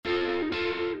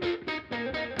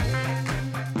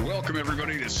Welcome,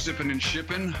 everybody, to Sippin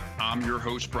Shippin. I'm your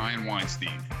host, Brian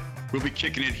Weinstein. We'll be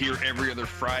kicking it here every other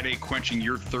Friday, quenching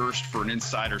your thirst for an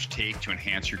insider's take to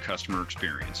enhance your customer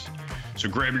experience. So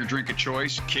grab your drink of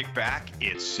choice, kick back,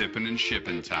 it's Sippin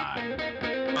Shippin time.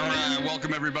 All right,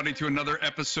 welcome, everybody, to another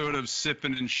episode of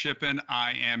Sippin Shippin.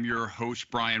 I am your host,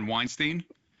 Brian Weinstein.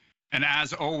 And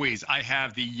as always, I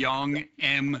have the young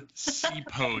MC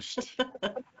post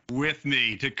with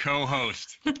me to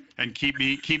co-host and keep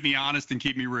me honest and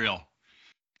keep me real.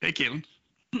 Hey, Caitlin.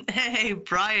 Hey,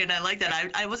 Brian, I like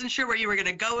that. I wasn't sure where you were going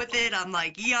to go with it. I'm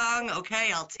like, young,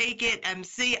 okay, I'll take it.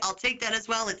 MC, I'll take that as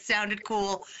well. It sounded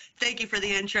cool. Thank you for the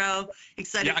intro.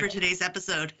 Excited for today's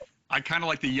episode. I kind of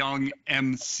like the young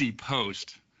MC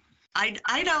post. I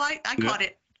know, I caught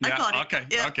it. I caught it. Okay,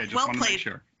 yeah. okay, just well want to played. make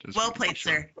sure. Well played,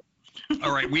 sir.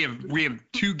 All right, we have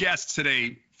two guests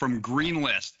today from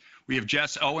Greenlist. We have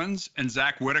Jess Owens and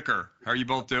Zach Whitaker. How are you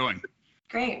both doing?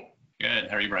 Great. Good.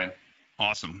 How are you, Brian?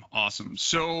 Awesome.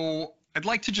 So I'd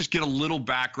like to just get a little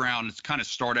background to kind of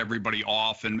start everybody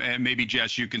off, and maybe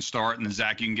Jess, you can start, and then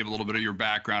Zach, you can give a little bit of your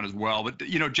background as well. But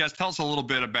Jess, tell us a little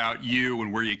bit about you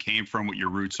and where you came from, what your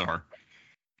roots are.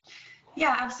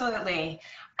 Yeah, absolutely.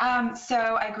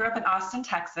 So I grew up in Austin,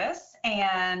 Texas,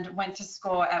 and went to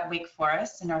school at Wake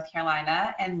Forest in North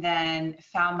Carolina, and then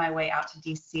found my way out to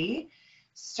DC.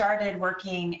 Started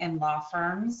working in law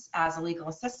firms as a legal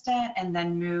assistant, and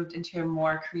then moved into a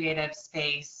more creative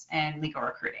space and legal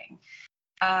recruiting.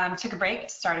 Took a break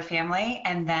to start a family,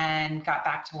 and then got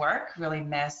back to work. Really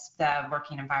missed the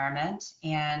working environment,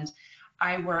 and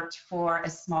I worked for a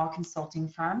small consulting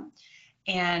firm.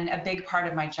 And a big part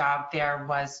of my job there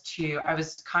was I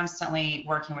was constantly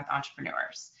working with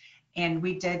entrepreneurs. And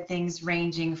we did things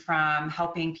ranging from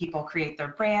helping people create their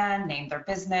brand, name their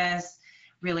business,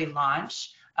 really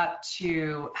launch, up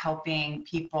to helping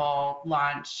people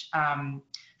launch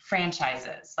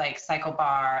franchises like Cycle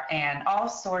Bar and all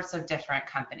sorts of different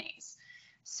companies.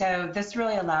 So this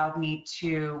really allowed me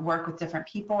to work with different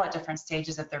people at different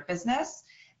stages of their business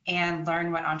and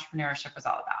learn what entrepreneurship was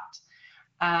all about.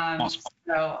 Awesome.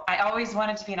 So I always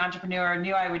wanted to be an entrepreneur,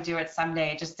 knew I would do it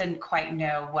someday, just didn't quite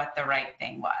know what the right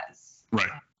thing was. Right.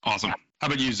 Awesome. How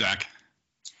about you, Zach?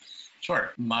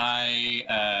 Sure. My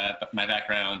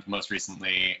background, most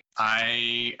recently,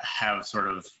 I have sort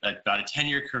of about a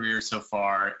 10-year career so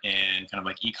far in kind of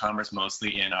like e-commerce,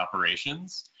 mostly in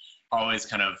operations. Always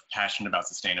kind of passionate about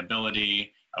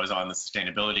sustainability. I was on the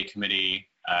sustainability committee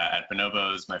at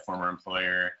Bonobos, my former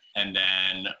employer. And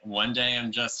then one day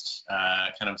I'm just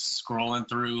kind of scrolling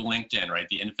through LinkedIn, right?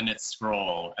 The infinite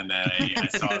scroll. And then I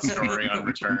saw a story on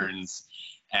returns,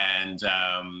 and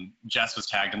Jess was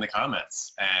tagged in the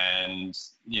comments. And,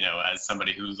 as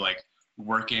somebody who's like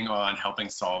working on helping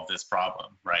solve this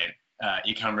problem, right?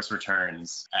 E-commerce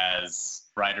returns, as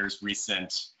Ryder's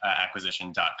recent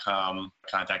acquisition.com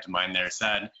contact of mine there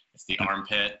said, it's the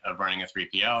armpit of running a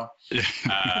 3PL.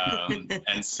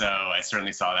 And so I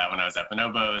certainly saw that when I was at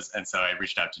Bonobos. And so I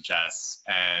reached out to Jess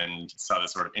and saw the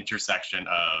sort of intersection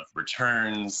of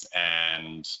returns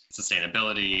and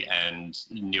sustainability and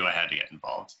knew I had to get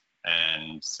involved.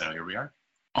 And so here we are.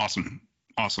 Awesome.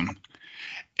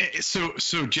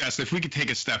 So Jess, if we could take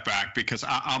a step back, because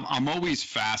I'm always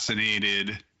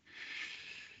fascinated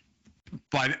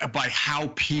by how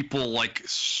people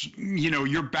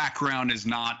your background is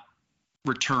not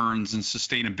returns and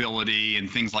sustainability and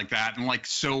things like that. And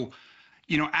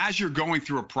as you're going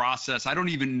through a process, I don't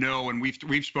even know, and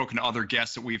we've spoken to other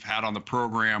guests that we've had on the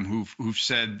program who've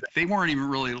said they weren't even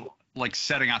really like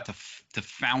setting out to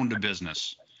found a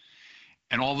business.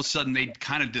 And all of a sudden they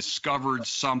kind of discovered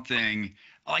something.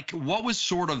 Like, what was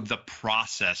sort of the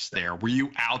process there? Were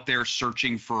you out there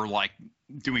searching for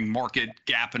doing market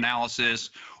gap analysis,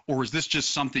 or was this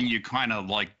just something you kind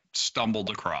of stumbled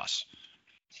across?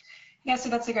 Yeah, so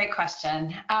that's a great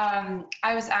question.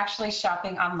 I was actually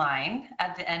shopping online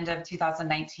at the end of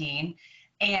 2019,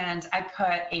 and I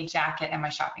put a jacket in my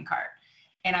shopping cart.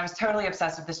 And I was totally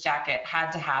obsessed with this jacket,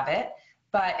 had to have it,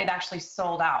 but it actually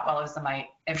sold out while it was in my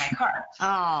cart.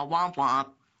 Oh, womp womp.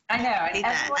 I know. I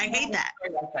hate that.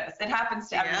 Like this. It happens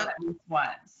to everyone at least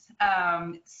once.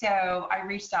 So I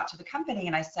reached out to the company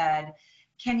and I said,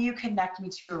 can you connect me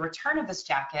to a return of this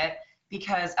jacket?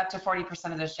 Because up to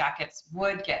 40% of those jackets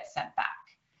would get sent back.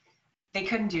 They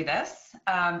couldn't do this.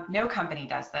 No company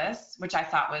does this, which I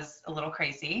thought was a little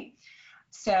crazy.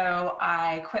 So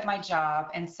I quit my job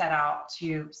and set out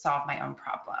to solve my own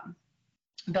problem.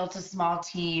 Built a small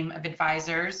team of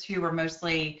advisors who were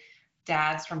mostly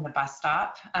dads from the bus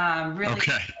stop. Really,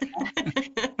 okay.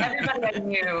 Everybody I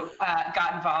knew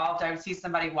got involved. I would see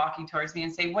somebody walking towards me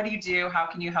and say, "What do you do? How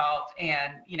can you help?"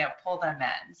 And pull them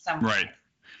in. Right.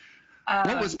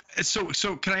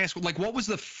 So can I ask, like, what's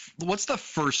the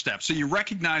first step? So you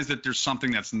recognize that there's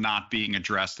something that's not being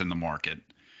addressed in the market.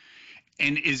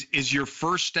 And is your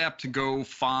first step to go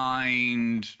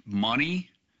find money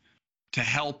to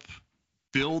help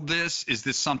build this? Is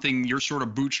this something you're sort of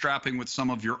bootstrapping with some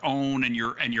of your own, and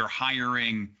you're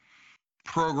hiring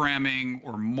programming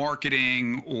or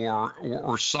marketing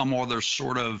or some other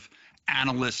sort of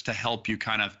analyst to help you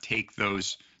kind of take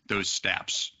those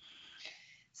steps?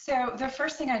 So the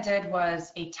first thing I did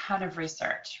was a ton of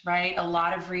research, right? A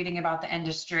lot of reading about the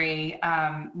industry,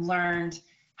 learned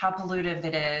how pollutive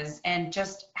it is and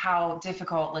just how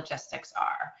difficult logistics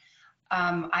are.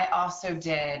 I also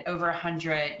did over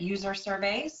 100 user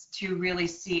surveys to really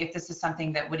see if this is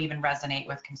something that would even resonate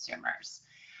with consumers.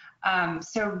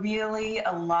 So really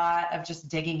a lot of just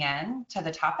digging in to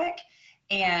the topic.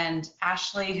 And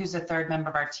Ashley, who's a third member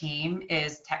of our team,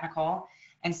 is technical.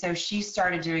 And so she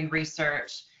started doing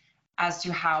research as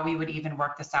to how we would even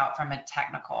work this out from a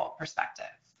technical perspective.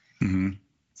 Mm-hmm.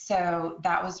 So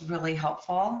that was really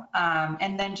helpful.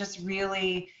 And then just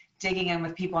really digging in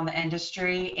with people in the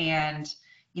industry and,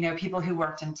 people who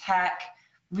worked in tech,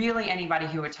 really anybody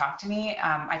who would talk to me,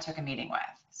 I took a meeting with.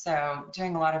 So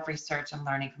doing a lot of research and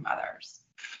learning from others.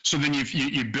 So then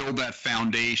you build that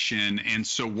foundation. And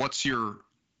so what's your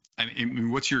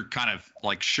kind of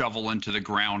like shovel into the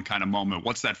ground kind of moment?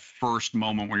 What's that first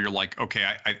moment where you're like, okay,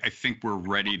 I think we're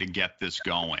ready to get this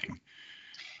going?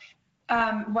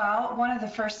 Well, one of the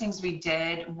first things we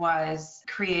did was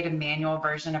create a manual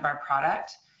version of our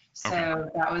product. So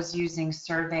that was using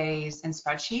surveys and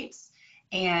spreadsheets.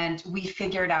 And we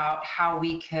figured out how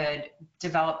we could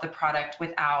develop the product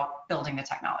without building the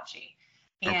technology.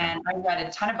 And I read a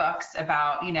ton of books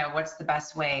about, what's the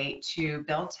best way to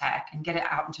build tech and get it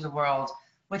out into the world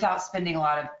without spending a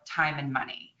lot of time and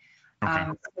money.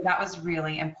 So that was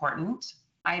really important.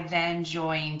 I then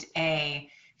joined a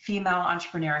female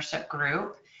entrepreneurship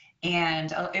group,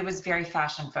 and it was very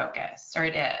fashion focused, or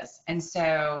it is. And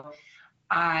so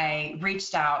I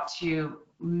reached out to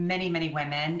many, many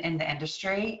women in the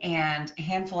industry, and a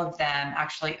handful of them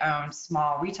actually own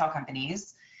small retail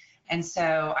companies. And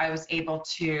so I was able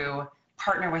to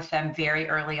partner with them very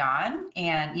early on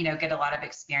and, get a lot of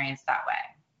experience that way.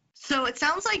 So it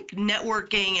sounds like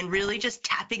networking and really just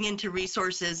tapping into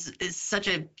resources is such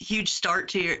a huge start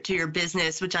to your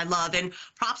business, which I love. And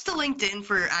props to LinkedIn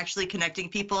for actually connecting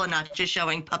people and not just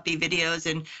showing puppy videos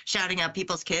and shouting out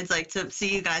people's kids. Like, to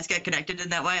see you guys get connected in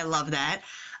that way, I love that.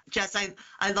 Jess,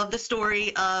 I love the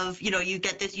story of, you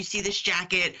get this, you see this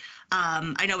jacket.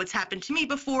 I know it's happened to me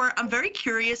before. I'm very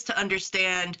curious to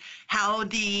understand how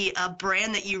the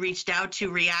brand that you reached out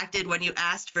to reacted when you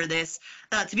asked for this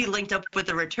to be linked up with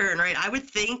a return, right? I would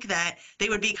think that they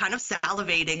would be kind of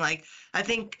salivating. Like, I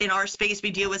think in our space,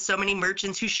 we deal with so many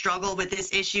merchants who struggle with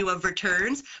this issue of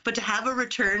returns, but to have a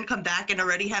return come back and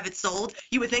already have it sold,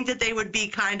 you would think that they would be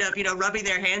kind of, rubbing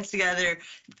their hands together,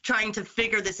 trying to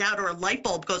figure this out, or a light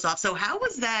bulb goes off. So how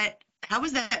was that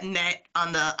met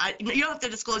on the, you don't have to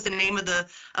disclose the name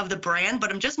of the brand,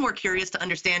 but I'm just more curious to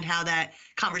understand how that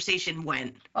conversation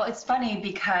went. Well, it's funny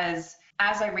because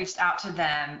as I reached out to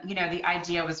them, the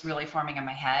idea was really forming in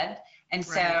my head. And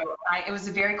so it was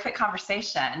a very quick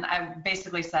conversation. I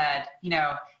basically said,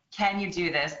 can you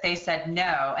do this? They said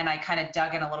no. And I kind of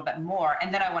dug in a little bit more.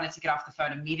 And then I wanted to get off the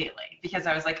phone immediately because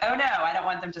I was like, oh no, I don't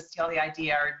want them to steal the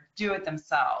idea or do it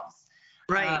themselves.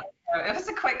 Right. So it was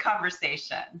a quick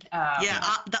conversation.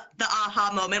 The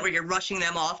aha moment where you're rushing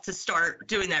them off to start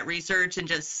doing that research and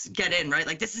just get in, right?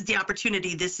 Like, this is the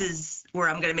opportunity. This is where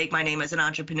I'm going to make my name as an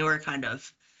entrepreneur, kind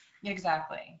of.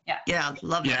 Exactly. Yeah. Yeah,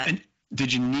 love that. And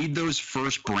did you need those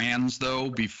first brands though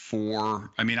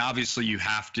before? I mean, obviously you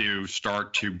have to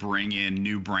start to bring in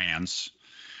new brands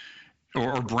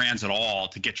or brands at all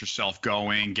to get yourself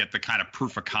going, get the kind of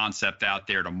proof of concept out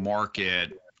there to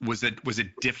market. Was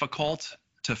it difficult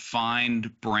to find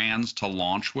brands to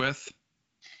launch with?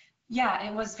 Yeah,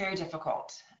 it was very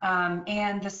difficult.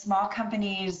 And the small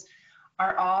companies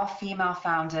are all female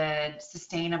founded,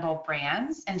 sustainable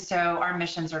brands. And so our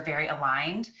missions are very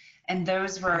aligned, and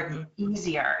those were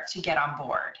easier to get on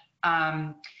board.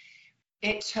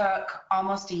 It took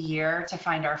almost a year to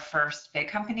find our first big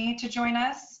company to join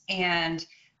us. And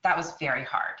that was very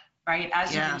hard, right?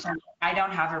 As you mentioned, I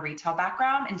don't have a retail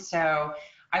background. And so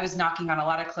I was knocking on a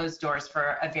lot of closed doors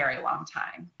for a very long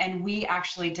time. And we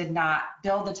actually did not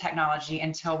build the technology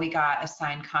until we got a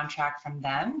signed contract from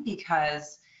them,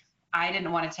 because I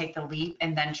didn't want to take the leap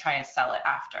and then try and sell it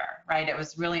after, right? It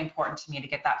was really important to me to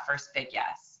get that first big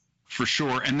yes. For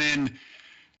sure. And then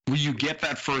when you get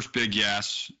that first big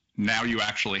yes, now you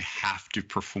actually have to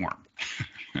perform.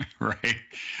 Right.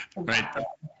 Exactly.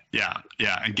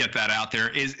 Yeah, and get that out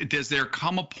there. Does there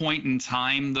come a point in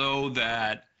time though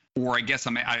that, or I guess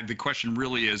the question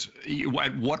really is,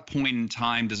 at what point in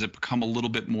time does it become a little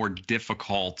bit more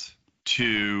difficult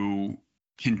to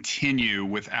continue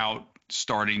without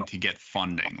starting to get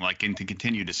funding, like, and to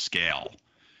continue to scale?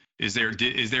 Is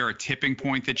there a tipping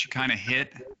point that you kind of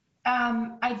hit?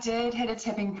 I did hit a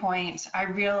tipping point. I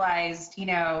realized,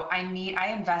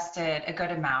 I invested a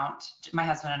good amount, my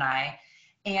husband and I,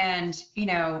 and,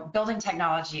 building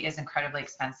technology is incredibly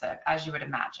expensive, as you would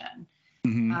imagine.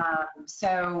 Mm-hmm.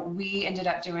 So we ended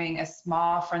up doing a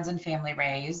small friends and family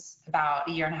raise about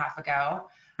a year and a half ago.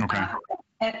 Okay.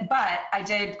 But I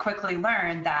did quickly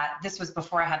learn that this was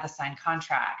before I had the signed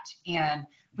contract, and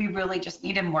we really just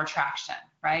needed more traction,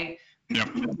 right? Yep.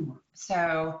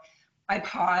 So I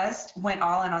paused, went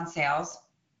all in on sales,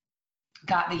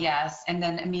 got the yes, and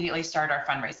then immediately started our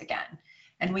fundraise again.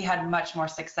 And we had much more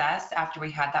success after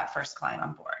we had that first client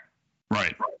on board.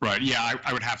 Right. Yeah,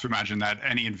 I would have to imagine that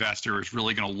any investor is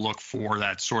really going to look for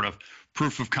that sort of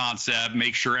proof of concept,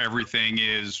 make sure everything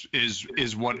is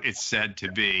what it's said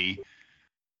to be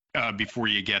before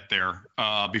you get there,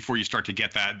 before you start to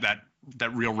get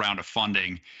that real round of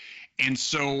funding. And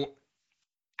so,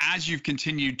 as you've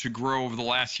continued to grow over the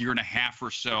last year and a half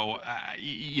or so,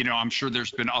 I'm sure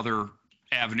there's been other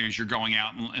avenues you're going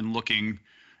out and looking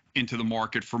into the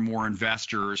market for more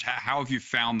investors. How have you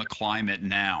found the climate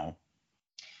now?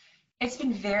 It's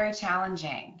been very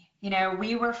challenging.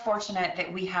 We were fortunate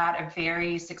that we had a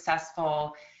very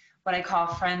successful, what I call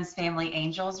Friends, Family,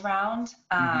 Angels round.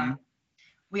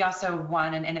 We also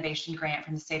won an innovation grant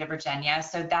from the state of Virginia.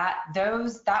 So that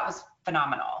was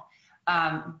phenomenal.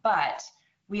 But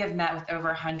we have met with over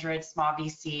 100 small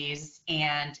VCs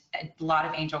and a lot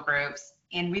of angel groups,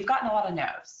 and we've gotten a lot of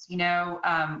no's.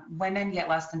 Women get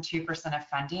less than 2% of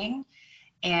funding,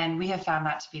 and we have found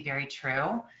that to be very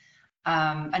true.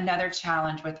 Another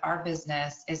challenge with our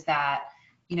business is that,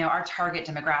 our target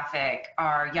demographic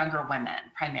are younger women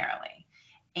primarily.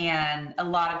 And a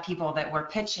lot of people that we're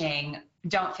pitching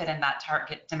don't fit in that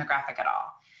target demographic at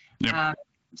all. Yep.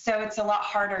 So it's a lot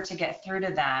harder to get through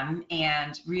to them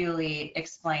and really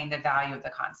explain the value of the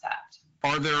concept.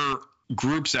 Are there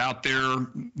groups out there,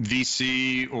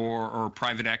 VC or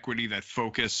private equity, that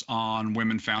focus on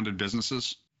women-founded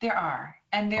businesses? There are.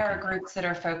 And there are groups that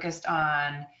are focused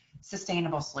on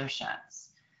sustainable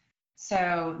solutions.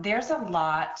 So there's a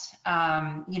lot,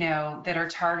 that are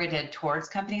targeted towards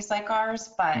companies like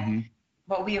ours. But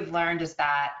what we have learned is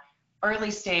that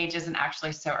early stage isn't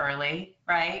actually so early,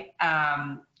 right?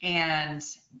 And,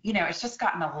 it's just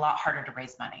gotten a lot harder to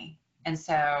raise money. And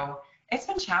so it's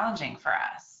been challenging for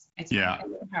us. It's been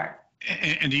hard.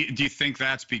 And do you think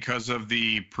that's because of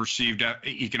the perceived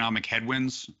economic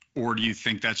headwinds, or do you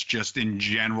think that's just in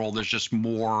general, there's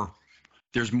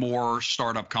more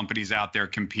startup companies out there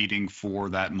competing for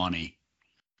that money?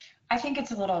 I think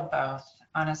it's a little of both,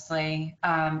 honestly.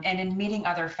 And in meeting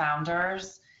other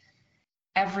founders,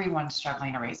 everyone's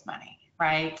struggling to raise money,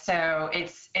 right? So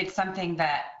it's something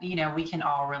that, we can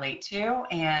all relate to,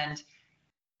 and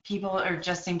people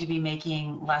just seem to be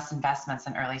making less investments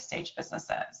in early stage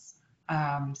businesses.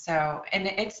 And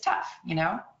it's tough,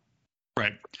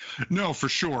 Right. No, for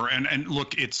sure. And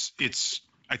look, it's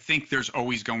I think there's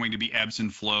always going to be ebbs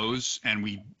and flows, and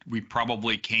we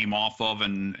probably came off of,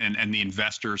 and the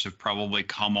investors have probably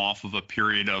come off of a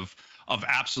period of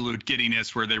absolute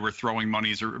giddiness where they were throwing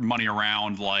money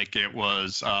around like it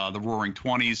was the Roaring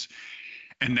 '20s.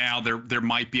 And now there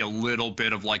might be a little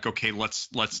bit of like, okay, let's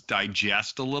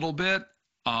digest a little bit.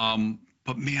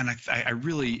 But man, I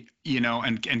really,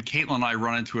 and Caitlin and I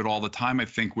run into it all the time. I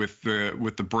think with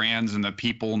the brands and the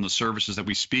people and the services that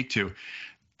we speak to,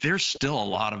 there's still a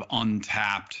lot of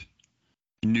untapped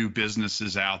new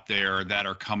businesses out there that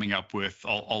are coming up with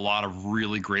a lot of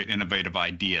really great innovative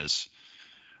ideas.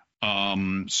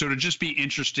 So to just be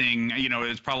interesting,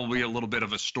 it's probably a little bit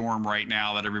of a storm right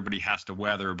now that everybody has to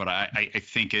weather, but I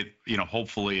think it,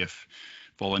 hopefully if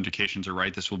all indications are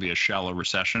right, this will be a shallow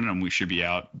recession and we should be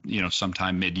out,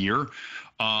 sometime mid-year.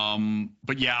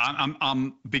 But yeah,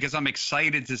 I'm because I'm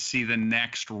excited to see the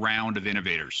next round of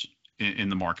innovators in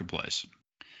the marketplace.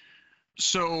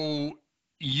 So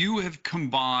you have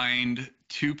combined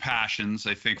two passions,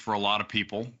 I think, for a lot of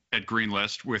people at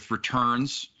Greenlist, with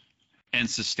returns and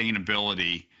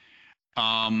sustainability.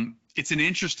 It's an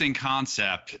interesting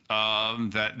concept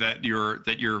that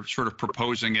you're sort of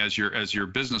proposing as your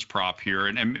business prop here,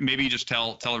 and maybe just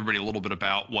tell everybody a little bit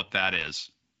about what that is.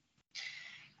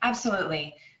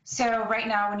 Absolutely. So right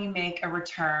now, when you make a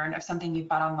return of something you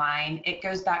bought online, it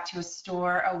goes back to a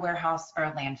store, a warehouse, or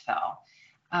a landfill.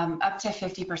 up to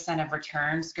 50% of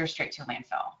returns go straight to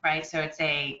landfill, right? So it's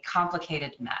a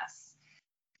complicated mess.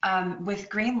 With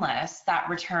Greenlist, that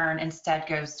return instead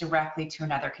goes directly to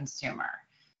another consumer.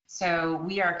 So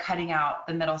we are cutting out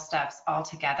the middle steps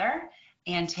altogether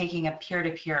and taking a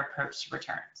peer-to-peer approach to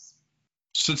returns.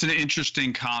 So it's an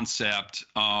interesting concept,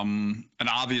 and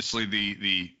obviously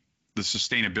the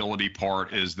sustainability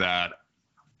part is that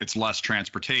it's less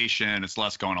transportation, it's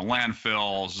less going to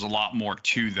landfills. There's a lot more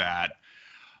to that.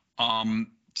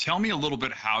 Tell me a little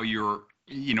bit how you're,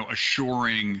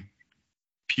 assuring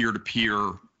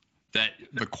peer-to-peer that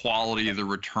the quality of the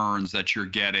returns that you're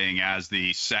getting as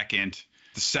the second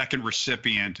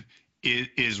recipient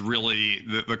is really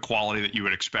the quality that you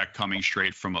would expect coming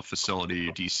straight from a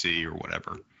facility, DC or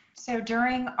whatever. So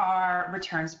during our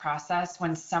returns process,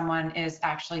 when someone is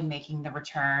actually making the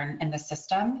return in the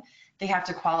system, they have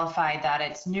to qualify that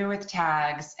it's new with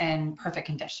tags and perfect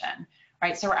condition,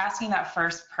 right? So we're asking that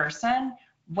first person,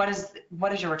 what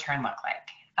does your return look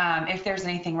like? If there's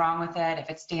anything wrong with it, if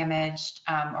it's damaged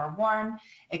or worn,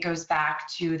 it goes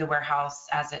back to the warehouse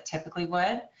as it typically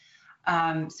would.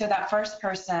 So that first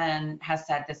person has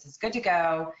said, this is good to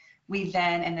go. We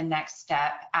then, in the next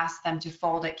step, ask them to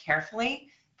fold it carefully,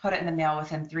 put it in the mail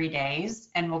within 3 days,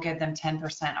 and we'll give them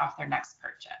 10% off their next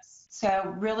purchase.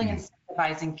 So really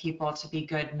incentivizing people to be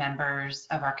good members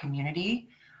of our community.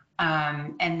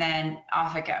 And then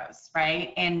off it goes,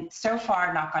 right? And so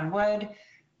far, knock on wood,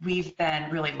 we've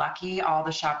been really lucky. All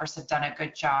the shoppers have done a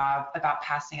good job about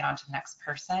passing it on to the next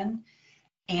person.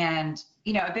 And,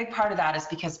 a big part of that is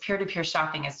because peer-to-peer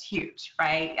shopping is huge,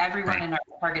 right? Everyone in our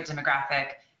target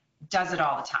demographic does it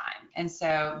all the time. And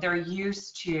so they're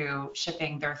used to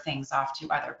shipping their things off to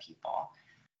other people.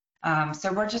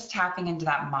 So we're just tapping into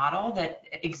that model that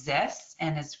exists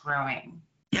and is growing.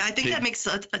 Yeah, I think that makes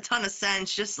a ton of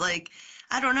sense. Just like,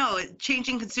 I don't know,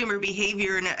 changing consumer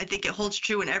behavior. And I think it holds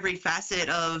true in every facet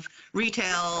of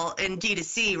retail and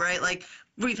D2C, right? Like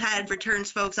we've had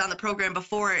returns folks on the program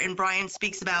before, and Brian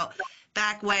speaks about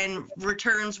back when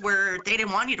returns were, they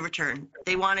didn't want you to return.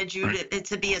 They wanted you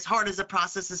to be as hard as a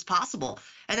process as possible.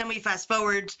 And then we fast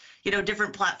forward,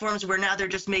 different platforms where now they're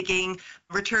just making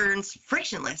returns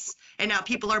frictionless. And now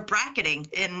people are bracketing,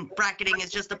 and bracketing is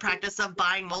just the practice of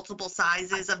buying multiple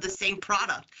sizes of the same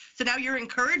product. So now you're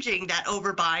encouraging that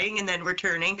overbuying and then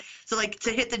returning. So like to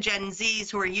hit the Gen Zs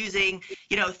who are using,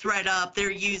 ThreadUp, they're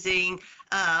using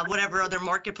whatever other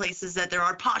marketplaces that there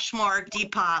are, Poshmark,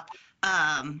 Depop.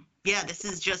 Yeah, this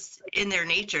is just in their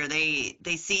nature. They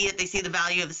see it. They see the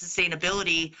value of the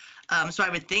sustainability. So I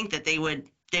would think that they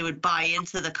would buy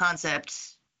into the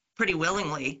concept pretty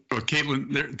willingly. Well,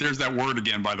 Caitlin, there's that word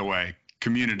again, by the way,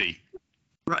 community.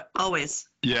 Right. Always.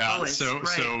 Yeah. Always.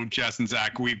 So Jess and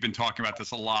Zach, we've been talking about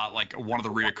this a lot. Like one of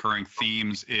the reoccurring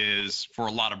themes is for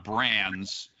a lot of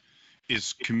brands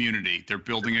is community. They're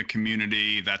building a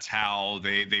community. That's how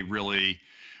they really.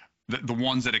 The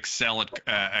ones that excel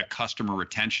at customer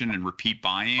retention and repeat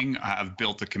buying have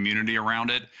built a community around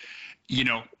it.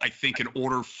 I think in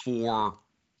order for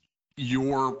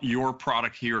your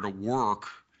product here to work,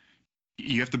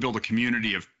 you have to build a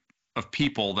community of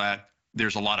people that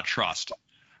there's a lot of trust,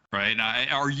 right?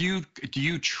 Do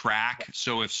you track?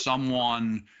 So if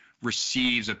someone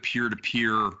receives a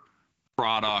peer-to-peer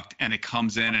product and it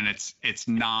comes in and it's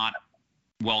not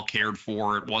well cared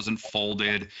for, it wasn't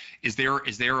folded, is there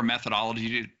a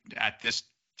methodology at this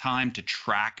time to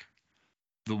track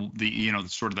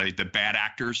the bad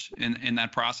actors in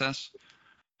that process?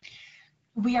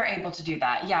 We are able to do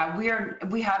that. Yeah,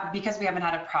 because we haven't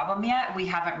had a problem yet, we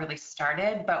haven't really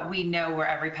started, but we know where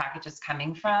every package is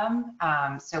coming from.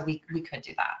 So we could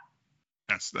do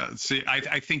that. See,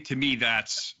 I think to me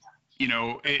that's,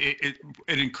 it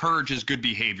encourages good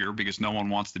behavior because no one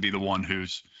wants to be the one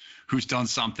who's done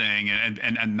something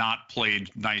and not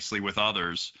played nicely with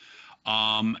others.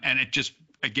 And it just,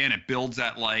 again, it builds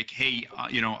that like, hey,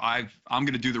 I'm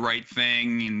going to do the right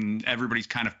thing, and everybody's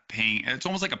kind of paying. It's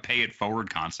almost like a pay it forward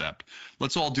concept.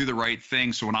 Let's all do the right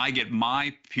thing. So when I get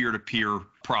my peer-to-peer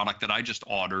product that I just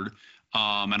ordered,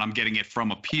 and I'm getting it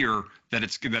from a peer, that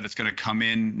it's going to come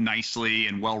in nicely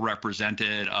and well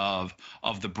represented of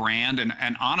the brand.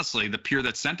 And honestly, the peer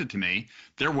that sent it to me,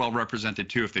 they're well represented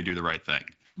too if they do the right thing.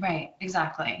 Right,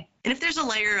 exactly. And if there's a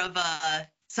layer of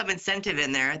some incentive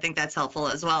in there, I think that's helpful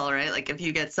as well, right? Like if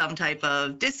you get some type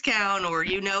of discount or,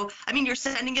 you're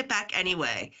sending it back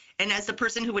anyway. And as the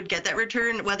person who would get that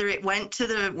return, whether it went to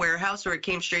the warehouse or it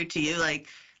came straight to you, like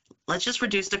let's just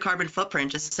reduce the carbon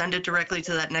footprint. Just send it directly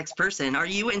to that next person. Are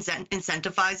you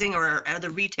incentivizing, or are the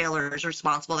retailers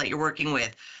responsible that you're working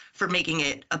with for making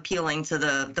it appealing to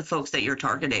the folks that you're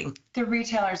targeting? The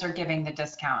retailers are giving the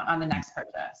discount on the next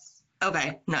purchase.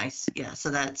 Okay, nice. Yeah, so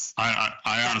that's. I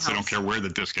honestly don't helps. care where the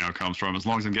discount comes from, as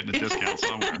long as I'm getting a discount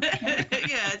somewhere.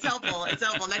 Yeah, it's helpful. It's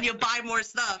helpful. Then you buy more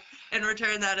stuff and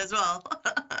return that as well.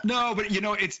 No, but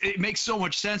it makes so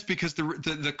much sense, because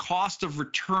the cost of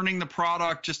returning the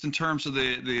product, just in terms of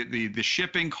the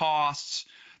shipping costs,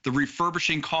 the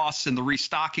refurbishing costs, and the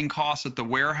restocking costs at the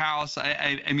warehouse.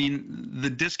 I mean, the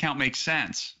discount makes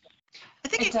sense. I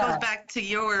think it goes back to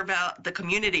your about the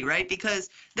community, right?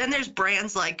 Because then there's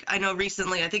brands like, I know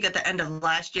recently, I think at the end of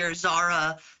last year,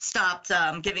 Zara stopped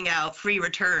giving out free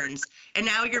returns. And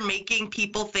now you're making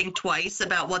people think twice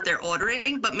about what they're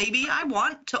ordering. But maybe I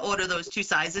want to order those 2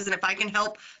 sizes. And if I can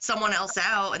help someone else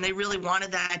out and they really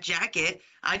wanted that jacket,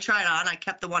 I tried on, I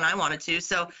kept the one I wanted to.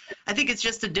 So I think it's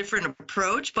just a different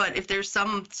approach. But if there's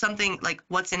something like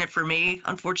what's in it for me,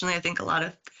 unfortunately, I think a lot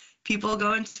of people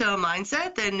go into a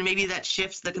mindset, then maybe that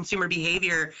shifts the consumer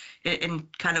behavior and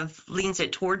kind of leans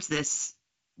it towards this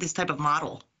type of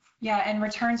model. Yeah, and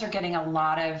returns are getting a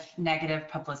lot of negative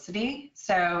publicity.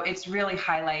 So it's really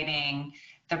highlighting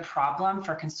the problem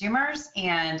for consumers,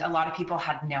 and a lot of people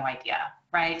had no idea,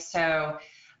 right? So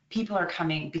people are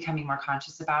becoming more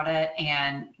conscious about it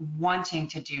and wanting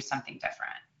to do something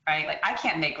different, right? Like, I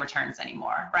can't make returns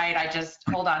anymore, right? I just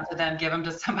hold on to them, give them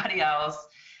to somebody else.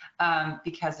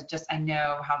 Because I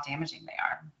know how damaging they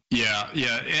are. Yeah.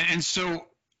 And so,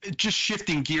 just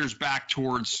shifting gears back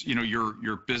towards,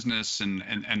 your business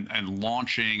and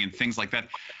launching and things like that.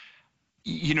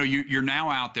 You're now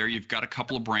out there. You've got a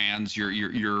couple of brands. You're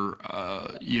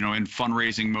in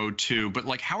fundraising mode too. But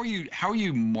like, how are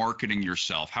you marketing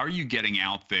yourself? How are you getting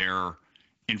out there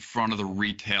in front of the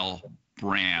retail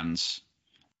brands,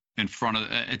 in front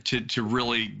of to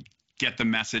really get the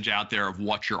message out there of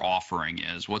what your offering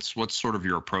is? What's sort of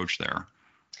your approach there?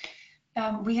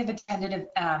 We have attended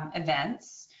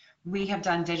events. We have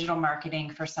done digital marketing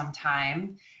for some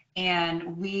time,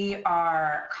 and we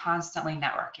are constantly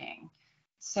networking.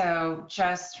 So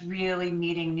just really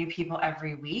meeting new people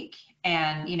every week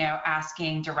and,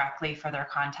 asking directly for their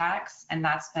contacts. And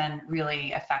that's been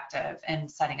really effective in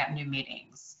setting up new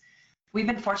meetings. We've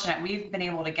been fortunate. We've been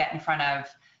able to get in front of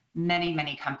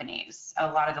many companies,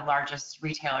 a lot of the largest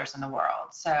retailers in the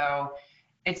world. So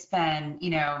it's been,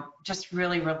 just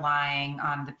really relying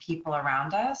on the people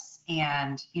around us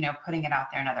and, putting it out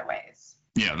there in other ways.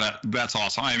 Yeah, that's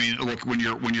awesome. I mean, look, when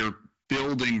you're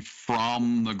building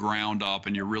from the ground up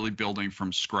and you're really building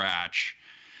from scratch,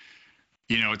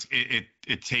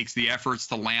 it takes the efforts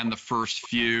to land the first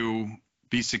few,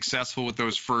 be successful with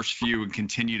those first few, and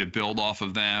continue to build off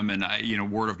of them. And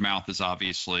word of mouth is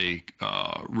obviously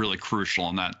really crucial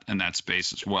in that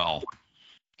space as well.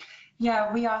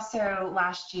 Yeah, we also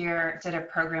last year did a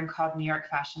program called New York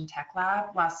Fashion Tech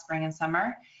Lab last spring and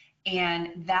summer.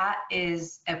 And that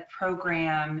is a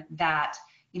program that,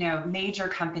 major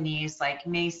companies like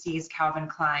Macy's, Calvin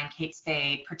Klein, Kate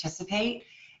Spade participate.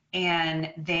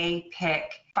 And they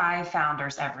pick 5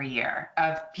 founders every year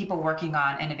of people working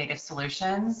on innovative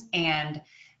solutions. And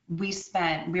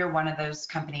we're one of those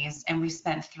companies, and we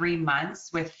spent 3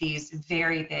 months with these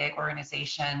very big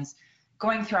organizations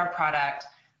going through our product,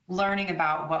 learning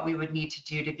about what we would need to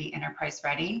do to be enterprise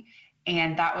ready.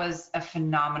 And that was a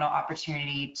phenomenal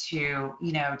opportunity to,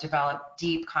 develop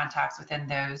deep contacts within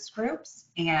those groups.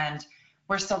 And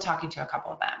we're still talking to a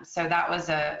couple of them. So that was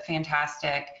a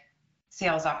fantastic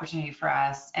sales opportunity for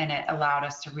us, and it allowed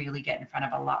us to really get in front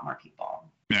of a lot more people.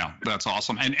 Yeah, that's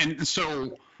awesome. And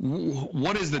so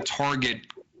what is the target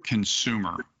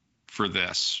consumer for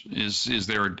this? Is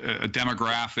there a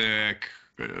demographic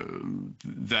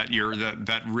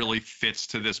that really fits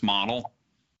to this model?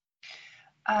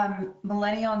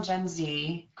 Millennial and Gen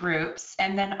Z groups,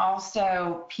 and then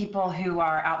also people who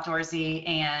are outdoorsy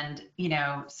and,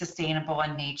 sustainable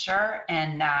in nature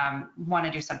and want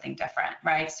to do something different,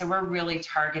 right? So we're really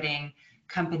targeting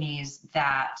companies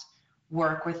that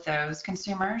work with those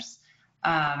consumers.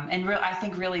 I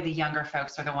think really the younger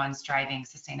folks are the ones driving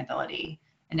sustainability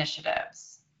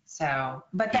initiatives. So,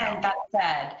 but then that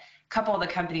said, a couple of the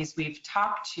companies we've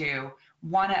talked to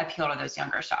want to appeal to those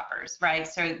younger shoppers, right?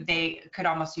 So they could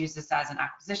almost use this as an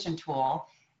acquisition tool.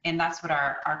 And that's what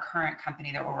our current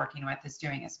company that we're working with is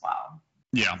doing as well.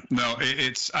 Yeah, no,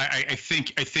 I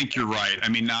think you're right. I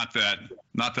mean, not that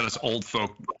us old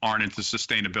folk aren't into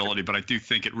sustainability, but I do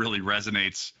think it really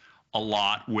resonates a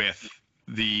lot with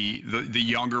the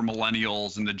younger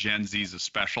millennials and the Gen Zs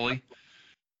especially.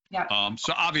 Yeah.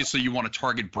 So obviously you want to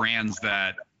target brands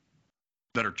that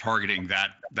that are targeting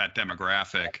that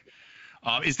demographic.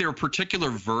 Is there a particular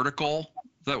vertical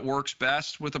that works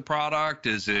best with a product?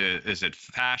 Is it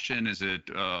fashion? Is it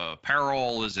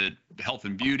apparel? Is it health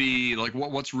and beauty? Like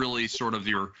what's really sort of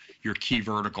your key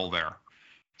vertical there?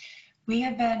 We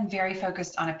have been very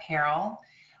focused on apparel.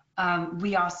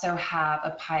 We also have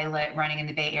a pilot running in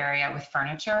the Bay Area with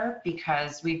furniture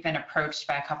because we've been approached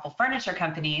by a couple furniture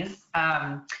companies.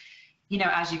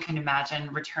 As you can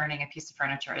imagine, returning a piece of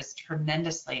furniture is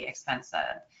tremendously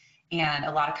expensive. And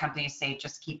a lot of companies say,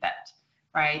 just keep it,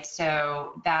 right?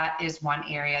 So that is one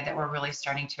area that we're really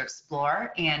starting to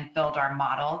explore and build our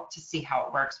model to see how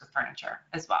it works with furniture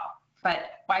as well.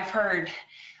 But I've heard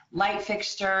light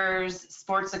fixtures,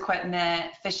 sports equipment,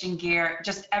 fishing gear,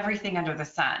 just everything under the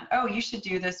sun. Oh, you should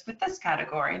do this with this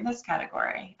category and this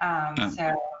category.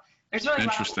 So there's really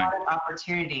a lot of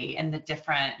opportunity in the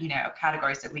different,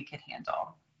 categories that we could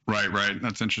handle. Right.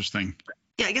 That's interesting.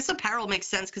 Yeah, I guess apparel makes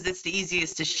sense because it's the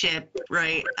easiest to ship,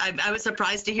 right? I was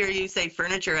surprised to hear you say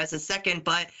furniture as a second,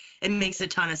 but it makes a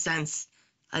ton of sense.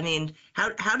 I mean,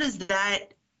 how does that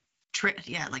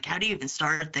how do you even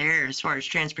start there as far as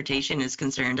transportation is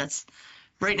concerned? That's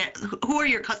right now. Who are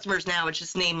your customers now? It's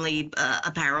just namely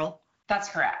apparel. That's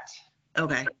correct.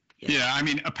 Okay. Yeah, I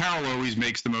mean, apparel always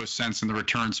makes the most sense in the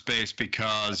return space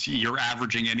because you're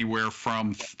averaging anywhere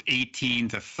from 18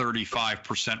 to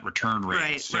 35% return rate.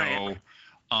 Right. So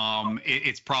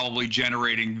it's probably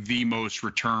generating the most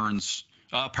returns.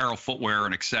 Apparel, footwear,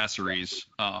 and accessories.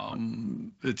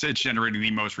 It's generating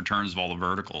the most returns of all the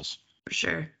verticals. For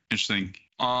sure. Interesting.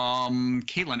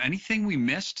 Caitlin, anything we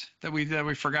missed that we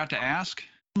forgot to ask?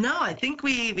 No, I think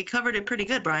we covered it pretty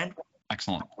good, Brian.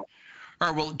 Excellent. All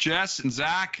right. Well, Jess and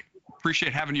Zach,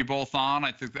 appreciate having you both on.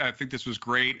 I think this was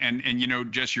great, and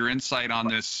Jess, your insight on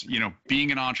this,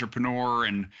 being an entrepreneur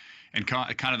and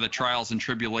kind of the trials and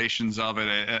tribulations of it,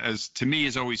 as to me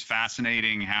is always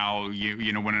fascinating. How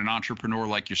when an entrepreneur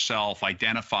like yourself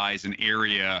identifies an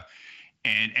area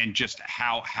and just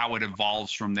how it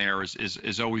evolves from there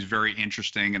is always very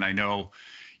interesting. And I know,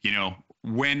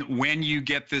 when you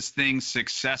get this thing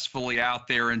successfully out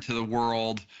there into the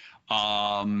world,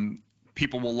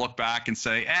 people will look back and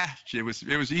say, it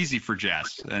was easy for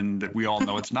Jess, and we all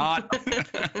know it's not.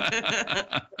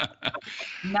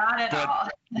 Not at all.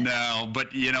 No,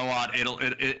 but you know what?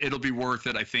 It'll be worth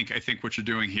it. I think what you're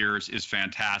doing here is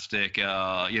fantastic.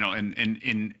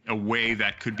 In a way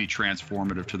that could be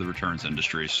transformative to the returns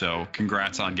industry. So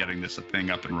congrats on getting this thing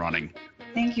up and running.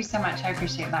 Thank you so much. I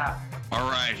appreciate that.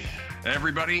 All right,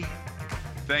 everybody.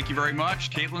 Thank you very much.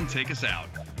 Caitlin, take us out.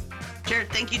 Sure.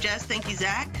 Thank you, Jess. Thank you,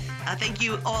 Zach. Thank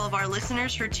you, all of our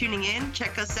listeners, for tuning in.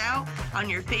 Check us out on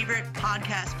your favorite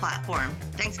podcast platform.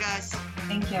 Thanks, guys.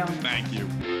 Thank you. Thank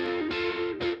you.